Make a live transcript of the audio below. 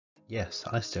Yes,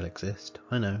 I still exist.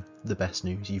 I know, the best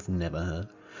news you've never heard.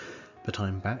 But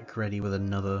I'm back, ready with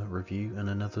another review and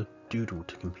another doodle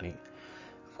to complete.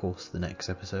 Of course, the next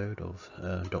episode of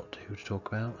Doctor Who to talk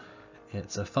about.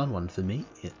 It's a fun one for me.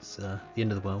 It's The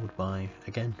End of the World by,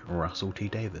 again, Russell T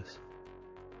Davies.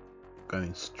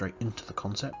 Going straight into the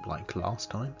concept like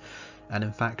last time, and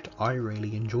in fact, I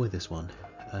really enjoy this one.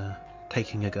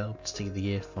 Taking a girl to see the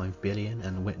year 5 billion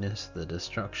and witness the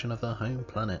destruction of her home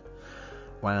planet.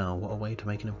 Wow, what a way to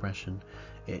make an impression.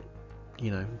 It,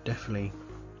 definitely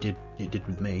did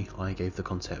with me. I gave the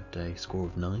concept a score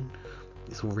of 9.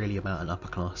 It's all really about an upper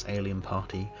class alien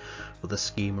party with a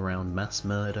scheme around mass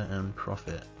murder and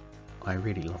profit. I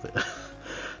really love it.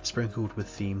 Sprinkled with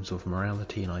themes of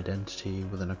morality and identity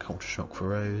with an occult shock for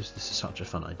Rose, this is such a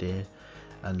fun idea,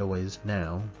 and always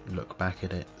now look back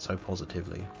at it so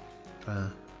positively. I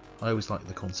always like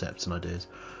the concepts and ideas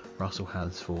Russell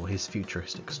has for his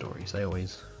futuristic stories. They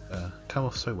always come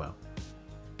off so well.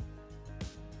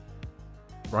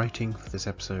 Writing for this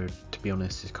episode, to be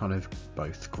honest, is kind of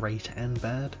both great and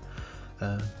bad,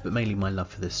 but mainly my love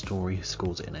for this story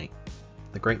scores it an 8.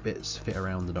 The great bits fit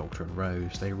around the Doctor and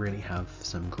Rose. They really have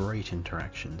some great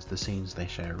interactions. The scenes they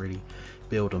share really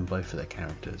build on both of their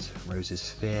characters. Rose's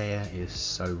fear is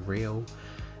so real.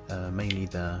 Mainly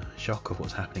the shock of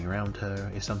what's happening around her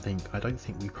is something I don't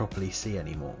think we properly see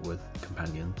anymore with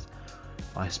companions.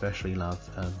 I especially love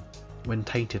when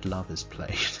Tainted Love is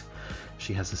played.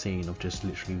 She has a scene of just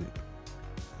literally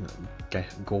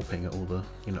gawping at all the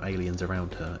aliens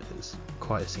around her. It's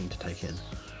quite a scene to take in.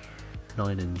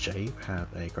 Nine and Jabe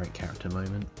have a great character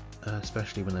moment,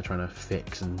 especially when they're trying to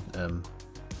fix and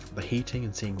the heating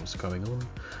and seeing what's going on.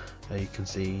 You can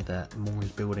see that more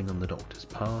is building on the Doctor's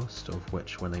past, of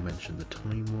which when they mention the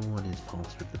Time War and his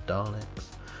past with the Daleks,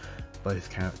 both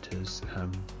characters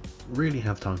really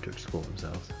have time to explore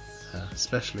themselves.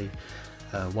 Especially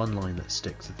one line that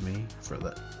sticks with me that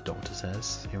the Doctor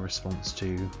says in response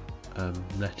to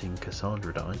letting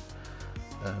Cassandra die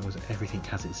was everything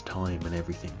has its time and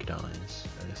everything dies.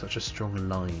 It's such a strong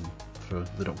line for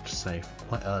the Doctor to say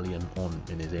quite early on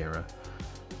in his era.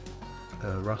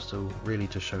 Russell really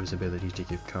just shows ability to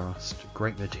give cast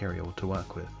great material to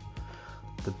work with.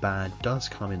 The bad does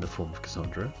come in the form of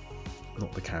Cassandra,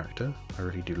 not the character. I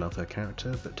really do love her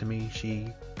character, but to me she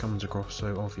comes across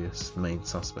so obvious, the main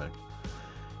suspect.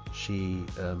 She,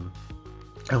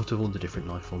 out of all the different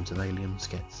life forms and aliens,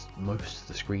 gets most of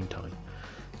the screen time,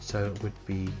 so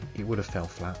it would have fell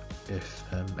flat if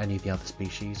any of the other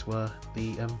species were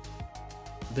the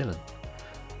villain.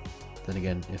 Then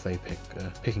again, if they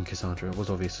picking Cassandra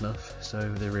was obvious enough,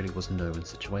 so there really was a no-win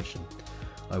situation.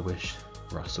 I wish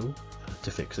Russell, to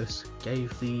fix this,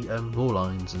 gave the more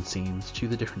lines and scenes to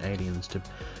the different aliens to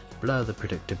blur the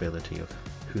predictability of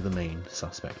who the main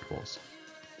suspect was.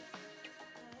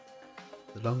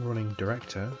 The long-running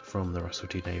director from the Russell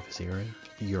T Davies era,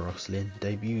 Euros Lyn,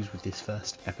 debuts with this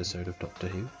first episode of Doctor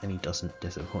Who, and he doesn't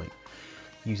disappoint.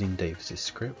 Using Davies'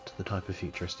 script, the type of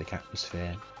futuristic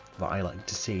atmosphere that I like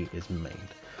to see is made.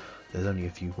 There's only a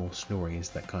few more stories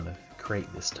that kind of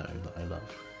create this tone that I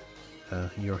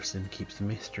love. Euros Lyn keeps the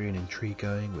mystery and intrigue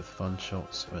going with fun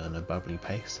shots and a bubbly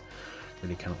pace.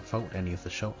 Really cannot fault any of the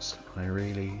shots. I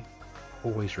really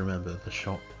always remember the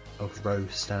shot of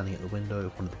Rose standing at the window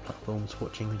of one of the platforms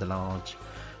watching the large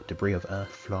debris of Earth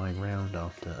flying around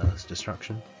after Earth's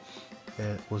destruction.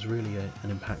 It was really an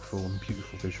impactful and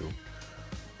beautiful visual.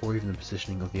 Or even the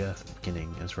positioning of the Earth at the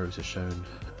beginning, as Rose has shown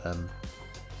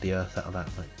the Earth out of that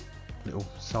little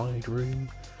side room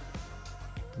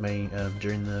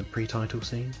during the pre-title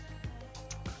scene.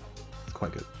 It's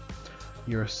quite good.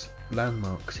 Euros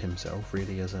landmarks himself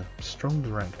really as a strong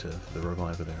director for the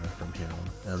revival era from here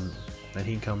on, and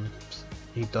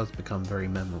he does become very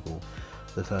memorable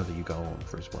the further you go on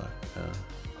for his work.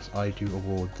 I do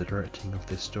award the directing of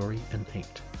this story an 8.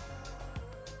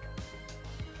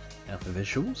 Now for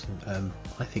visuals,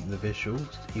 I think the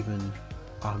visuals, even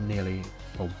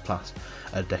plus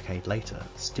a decade later,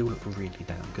 still look really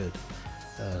damn good.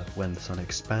 When the sun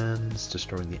expands,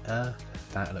 destroying the Earth,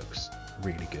 that looks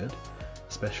really good.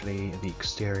 Especially the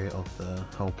exterior of the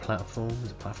whole platform,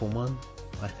 is it platform 1?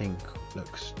 I think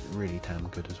looks really damn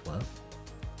good as well.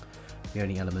 The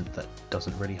only element that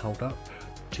doesn't really hold up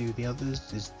to the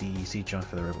others is the CGI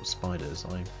for the robot spiders.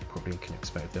 I probably can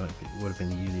expect that it would have been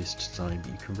the easiest design,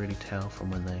 but you can really tell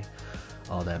from when they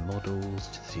are their models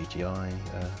to the CGI.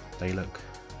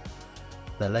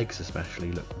 Their legs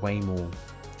especially look way more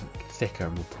thicker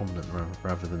and more prominent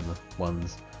rather than the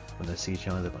ones when they're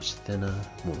CGI. They're much thinner,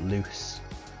 more loose.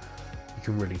 You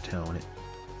can really tell, and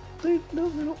they're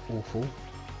not awful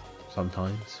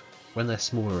sometimes. when they're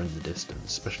smaller in the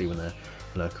distance, especially when they're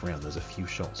lurking around. There's a few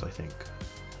shots, I think,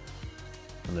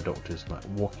 when the Doctor's like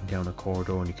walking down a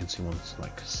corridor and you can see one's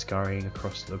like scurrying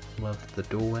across the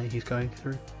doorway he's going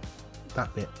through.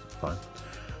 That bit, fine.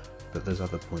 But there's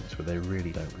other points where they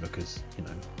really don't look as, you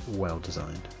know, well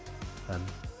designed.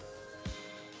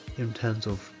 In terms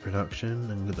of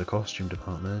production and the costume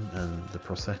department and the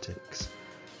prosthetics,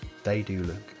 they do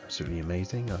look absolutely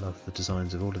amazing. I love the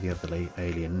designs of all of the other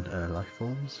alien life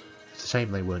forms. It's a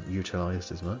shame they weren't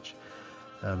utilised as much.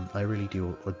 I really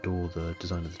do adore the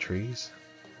design of the trees,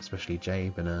 especially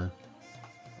Jabe and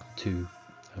two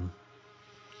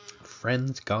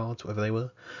friends, guards, whatever they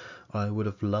were. I would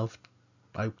have loved,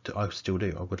 I still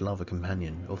do, I would love a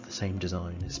companion of the same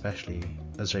design, especially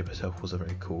as Jabe herself was a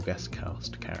very cool guest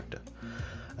cast character,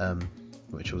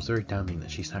 which was very damning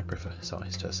that she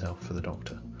sacrificed herself for the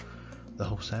Doctor. The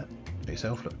whole set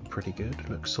itself looked pretty good,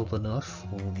 looked solid enough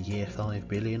for the year 5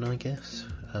 billion, I guess.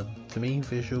 For me,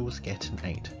 visuals get an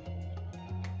 8.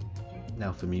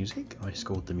 Now for music, I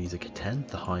scored the music a 10,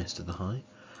 the highest of the high.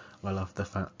 I love the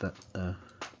fact that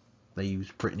they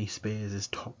used Britney Spears'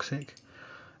 Toxic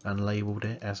and labelled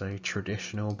it as a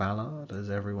traditional ballad, as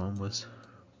everyone was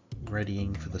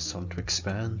readying for the song to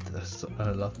expand.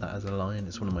 I love that as a line.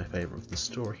 It's one of my favourite of the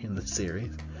story in the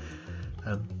series.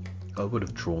 I would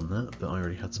have drawn that, but I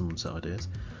already had some set ideas.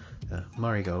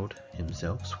 Murray Gold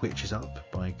himself switches up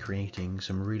by creating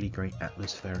some really great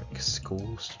atmospheric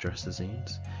scores to dress the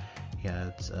scenes. He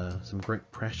adds some great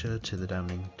pressure to the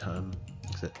damning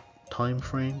time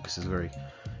frame, because it's very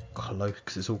close,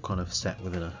 because it's all kind of set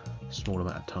within a small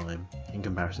amount of time in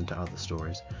comparison to other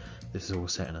stories. This is all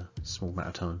set in a small amount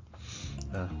of time.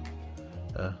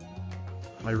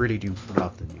 I really do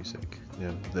love the music,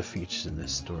 the features in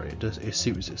this story. It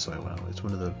suits it so well. It's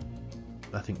one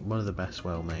of the best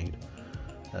well made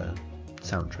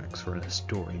soundtracks for a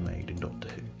story made in Doctor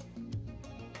Who.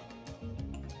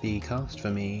 The cast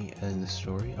for me in this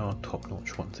story are top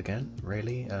notch once again,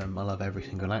 really. I love every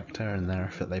single actor and their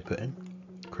effort they put in.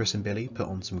 Chris and Billy put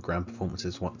on some grand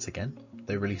performances once again.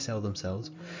 They really sell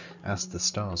themselves as the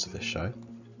stars of this show,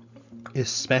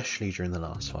 especially during the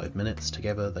last 5 minutes.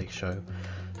 Together they show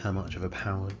how much of a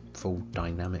powerful,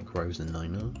 dynamic Rose and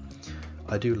Nine are.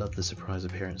 I do love the surprise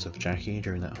appearance of Jackie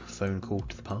during that phone call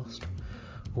to the past.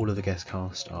 All of the guest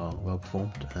cast are well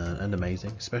performed and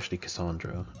amazing, especially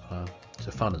Cassandra. It's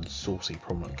a fun and saucy,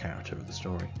 prominent character of the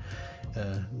story.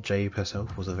 Jabe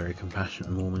herself was a very compassionate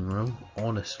and warming role.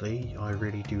 Honestly, I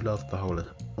really do love the whole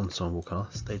ensemble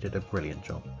cast. They did a brilliant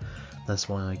job. That's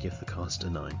why I give the cast a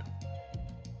 9.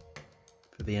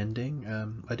 For the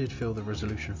ending, I did feel the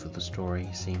resolution for the story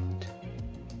seemed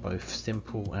both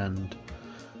simple and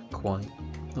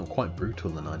not quite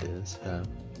brutal in ideas. The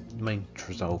main to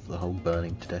resolve the whole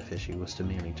burning to death issue was to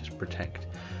merely just protect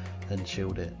and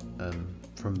shield it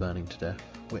from burning to death,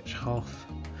 which half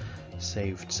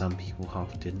saved some people,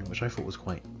 half didn't, which I thought was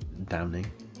quite damning.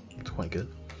 It's quite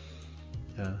good.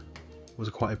 It was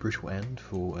quite a brutal end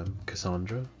for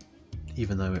Cassandra,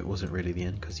 even though it wasn't really the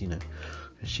end, because, you know,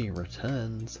 she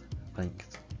returns.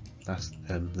 That's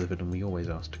the villain we always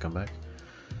ask to come back.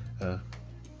 But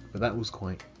that was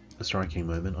quite a striking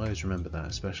moment. I always remember that,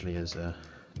 especially as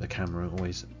the camera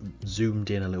always zoomed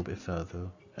in a little bit further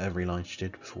every line she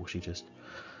did before she just,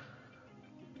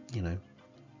 you know,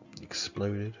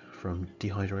 exploded from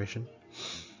dehydration.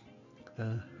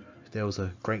 There was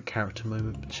a great character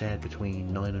moment shared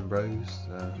between Nine and Rose.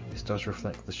 This does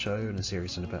reflect the show and the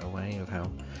series in a better way of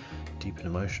how deep and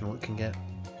emotional it can get.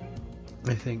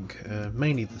 I think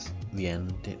mainly the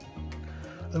end,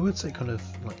 I would say, kind of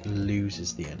like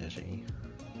loses the energy.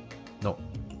 Not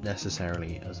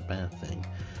necessarily as a bad thing,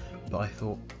 but I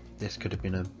thought this could have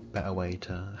been a better way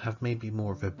to have maybe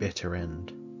more of a bitter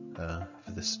end for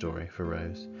this story for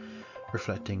Rose,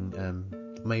 reflecting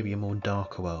maybe a more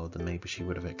darker world than maybe she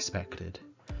would have expected,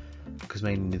 because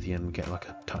mainly near the end we get like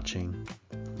a touching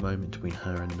moment between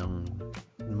her and Nine,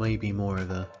 maybe more of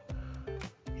a,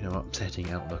 you know, upsetting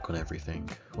outlook on everything.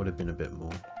 Would have been a bit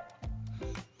more,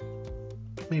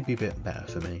 maybe a bit better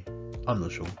for me. I'm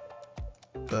not sure,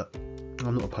 but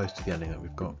I'm not opposed to the ending that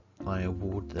we've got. I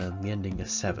award the ending a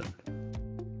 7.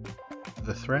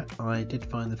 The threat, I did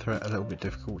find the threat a little bit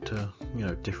difficult to, you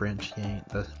know, differentiate.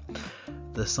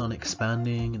 The sun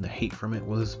expanding and the heat from it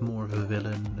was more of a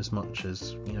villain as much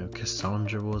as, you know,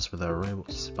 Cassandra was with her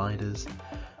robot spiders.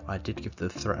 I did give the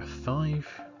threat a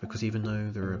 5, because even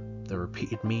though the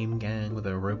repeated meme gang with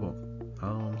their robot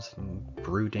arms and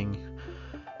brooding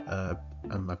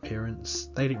appearance,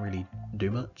 they didn't really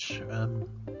do much.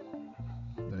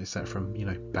 Except from, you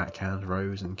know, backhand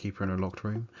Rose and keep her in a locked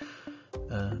room.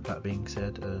 That being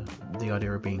said, the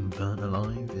idea of being burnt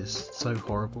alive is so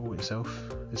horrible itself,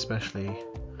 especially,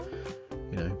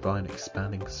 you know, by an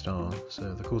expanding star,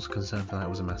 so the cause of concern for that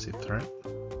was a massive threat.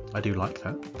 I do like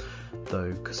that,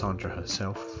 though Cassandra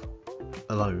herself,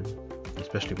 alone,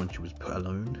 especially when she was put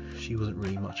alone, she wasn't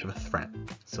really much of a threat,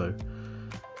 so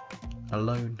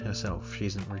alone herself, she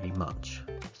isn't really much,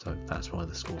 so that's why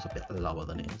the score's a bit lower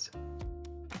than it is.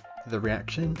 The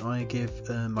reaction, I give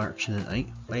my reaction an 8,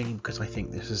 mainly because I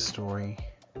think this is a story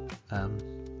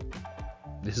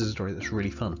that's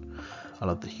really fun. I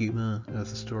love the humour of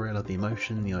the story, I love the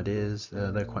emotion, the ideas,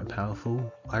 they're quite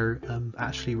powerful. I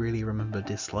actually really remember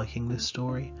disliking this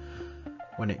story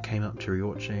when it came up to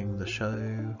rewatching the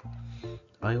show.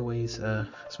 I always,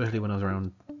 especially when I was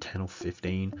around 10 or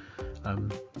 15,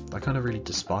 I kind of really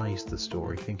despised the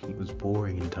story, thinking it was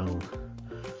boring and dull.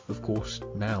 Of course,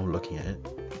 now looking at it,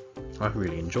 I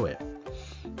really enjoy it.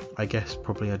 I guess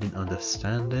probably I didn't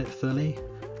understand it fully.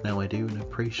 Now I do, and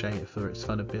appreciate it for its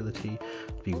fun ability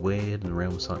to be weird in the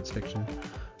realm of science fiction.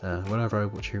 Whenever I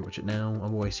watch it now, I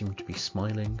always seem to be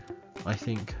smiling. I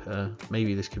think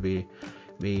maybe this could be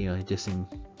me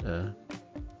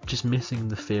just missing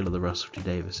the feel of the Russell T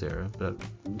Davies era, but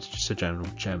it's just a general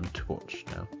gem to watch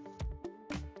now.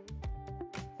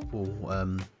 For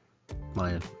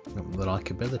the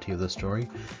likability of the story,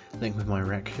 I think with my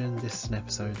reaction, this is an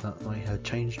episode that I have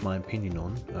changed my opinion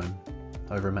on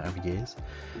over a matter of years.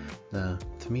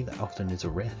 For me, that often is a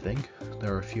rare thing.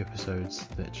 There are a few episodes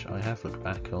that I have looked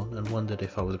back on and wondered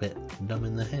if I was a bit numb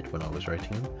in the head when I was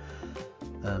rating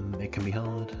them. It can be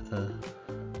hard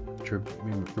to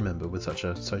remember with such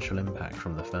a social impact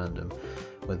from the fandom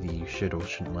whether you should or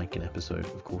shouldn't like an episode.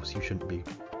 Of course, you shouldn't be,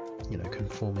 you know,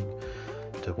 conforming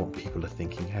to what people are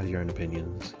thinking. Have your own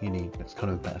opinions. It's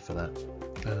kind of better for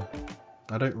that.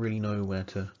 I don't really know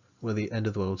where the End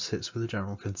of the World sits with the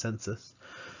general consensus,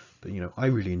 but you know, I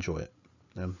really enjoy it.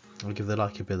 I'll give the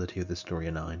likability of this story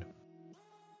a 9.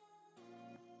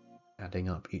 Adding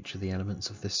up each of the elements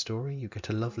of this story, you get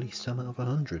a lovely sum out of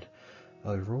 100.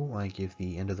 Overall, I give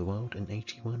the End of the World an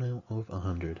 81 out of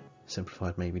 100.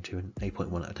 Simplified maybe to an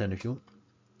 8.1 out of 10 if you want.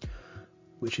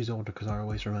 Which is odd because I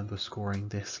always remember scoring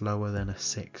this lower than a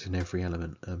 6 in every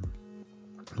element.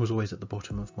 It was always at the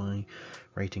bottom of my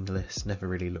rating list, never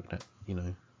really looked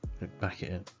back at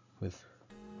it with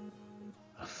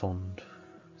a fond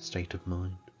state of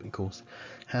mind. But of course,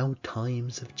 how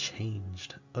times have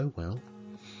changed. Oh well,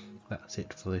 that's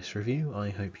it for this review.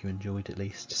 I hope you enjoyed at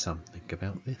least something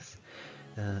about this.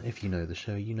 If you know the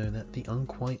show, you know that The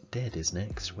Unquite Dead is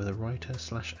next, with a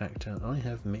writer/actor I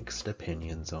have mixed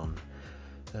opinions on.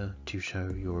 To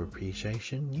show your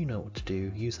appreciation, you know what to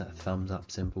do. Use that thumbs up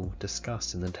symbol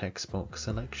discussed in the text box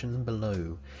selection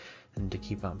below. And to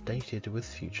keep updated with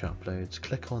future uploads,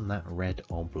 click on that red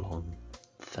oblong.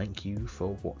 Thank you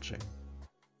for watching.